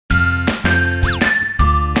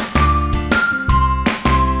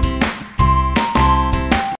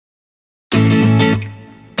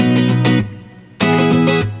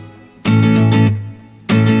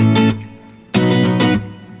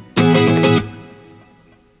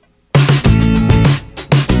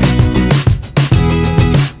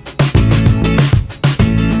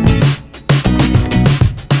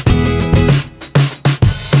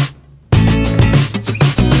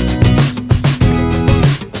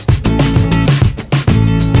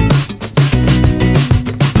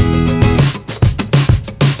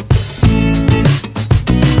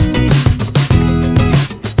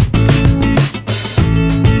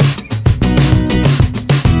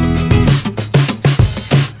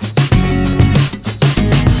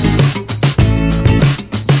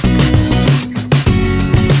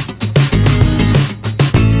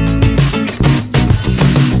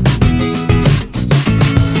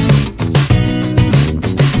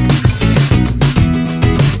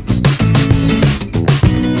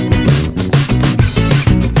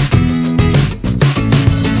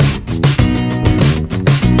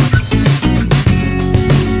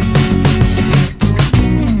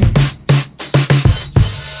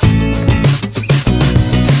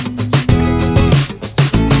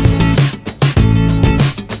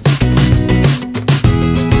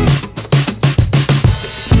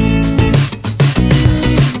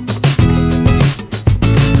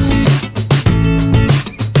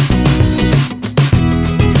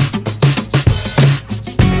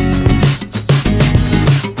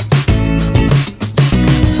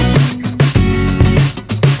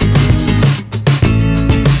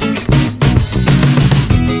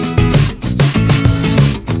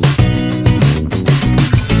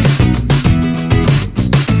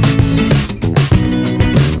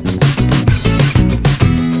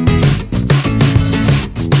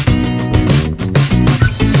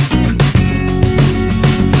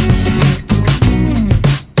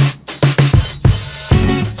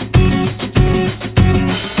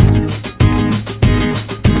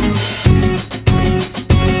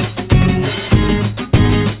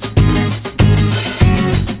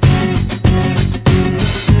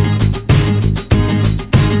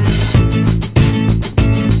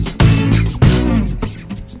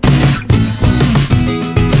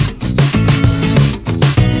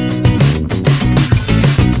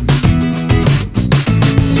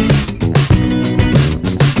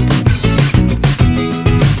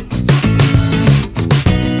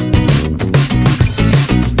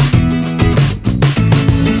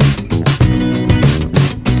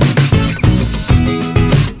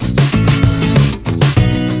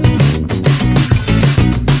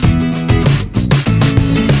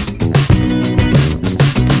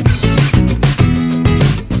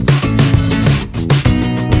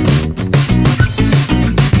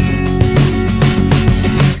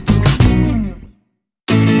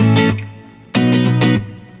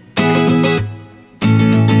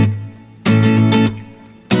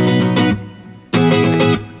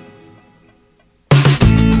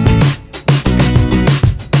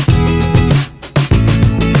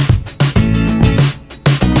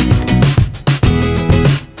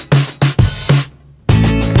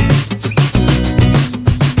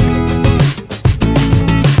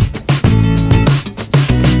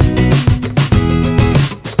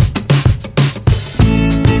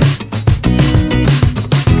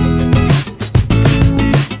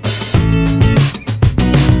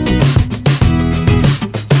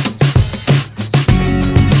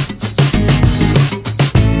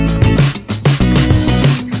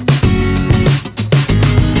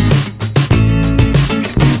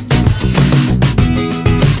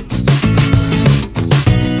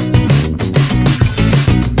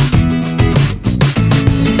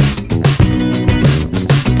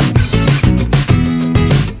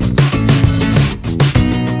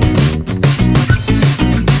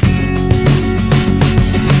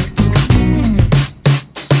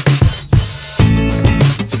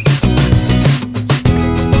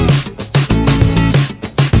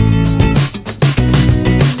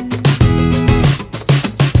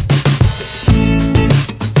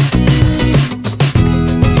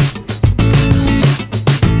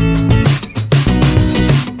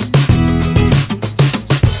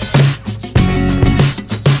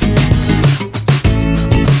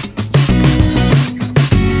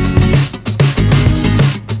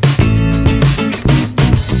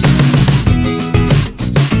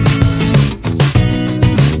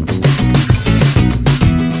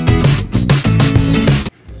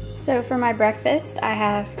my breakfast. I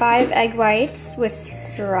have 5 egg whites with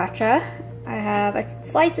sriracha. I have a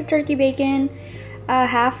slice of turkey bacon,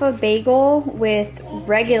 half a bagel with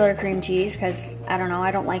regular cream cheese, because I don't know,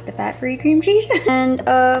 I don't like the fat-free cream cheese, and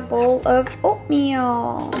a bowl of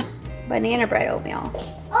oatmeal, banana bread oatmeal.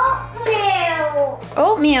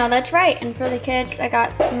 Oatmeal, that's right. And for the kids, I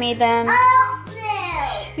made them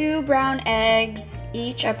 2 brown eggs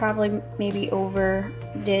each. I probably maybe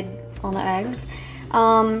overdid on the eggs.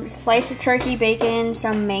 Slice of turkey bacon,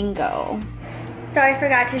 some mango. So I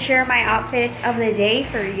forgot to share my outfit of the day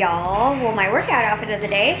for y'all. Well, my workout outfit of the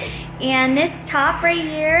day. And this top right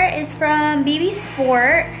here is from BB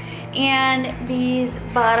Sport. And these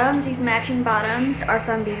bottoms, these matching bottoms, are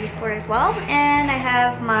from BB Sport as well. And I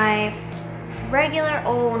have my regular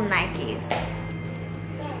old Nikes.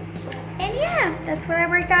 And yeah, that's what I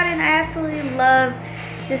worked out in. I absolutely love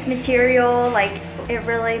this material. Like, it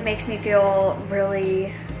really makes me feel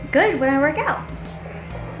really good when I work out.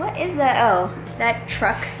 What is that? Oh, that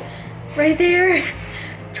truck right there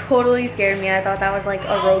totally scared me. I thought that was like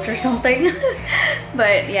a roach or something.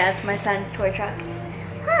 But yeah, it's my son's toy truck.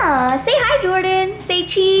 Aw, say hi, Jordan. Say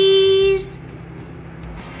cheese.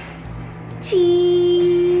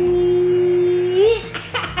 Cheese.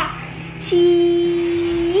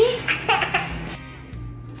 Cheese.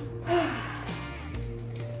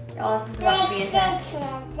 Oh, this is about to be intense.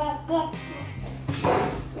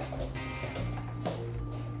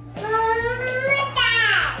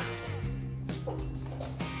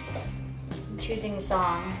 I'm choosing a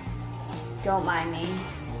song. Don't Mind Me.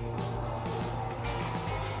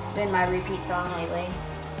 This has been my repeat song lately.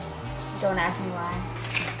 Don't ask me why.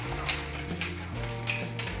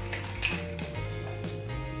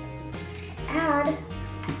 Ad.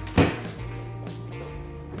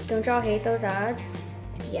 Don't y'all hate those ads?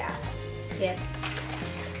 Yeah. Skip.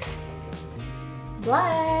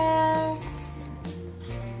 Blast.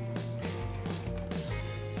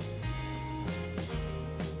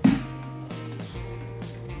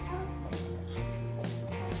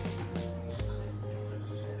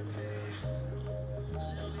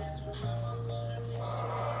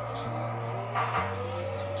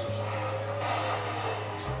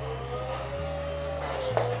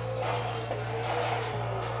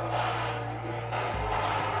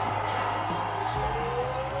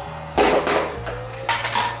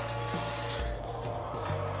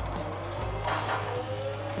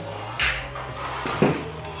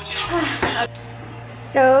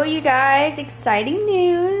 So you guys, exciting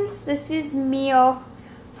news. This is meal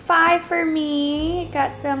 5 for me.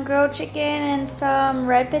 Got some grilled chicken and some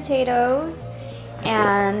red potatoes.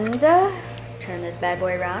 And turn this bad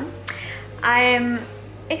boy around. I'm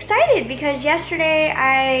excited because yesterday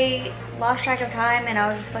I lost track of time and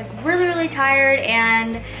I was just like really tired,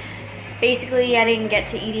 and basically I didn't get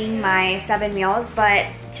to eating my 7 meals, but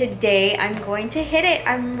today I'm going to hit it.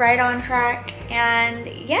 I'm right on track, and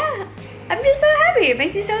yeah, I'm just so happy. It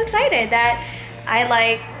makes me so excited that I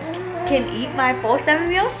can eat my full 7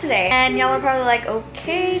 meals today. And y'all are probably like,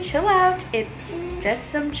 okay, chill out. It's just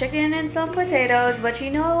some chicken and some potatoes, but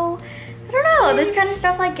you know, I don't know, this kind of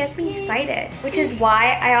stuff gets me excited. Which is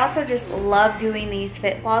why I also just love doing these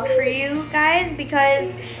fit vlogs for you guys,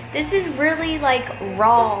 because this is really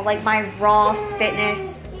raw, my raw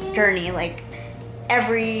fitness journey,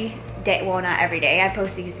 every day. Well, not every day. I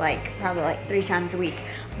post these probably 3 times a week,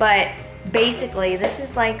 but basically this is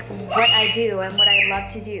what I do and what I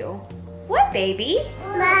love to do. What, baby?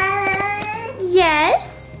 Mom.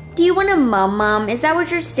 Yes? Do you want a mom? Is that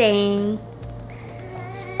what you're saying?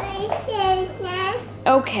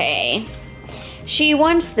 Okay. She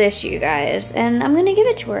wants this, you guys, and I'm gonna give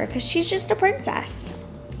it to her because she's just a princess.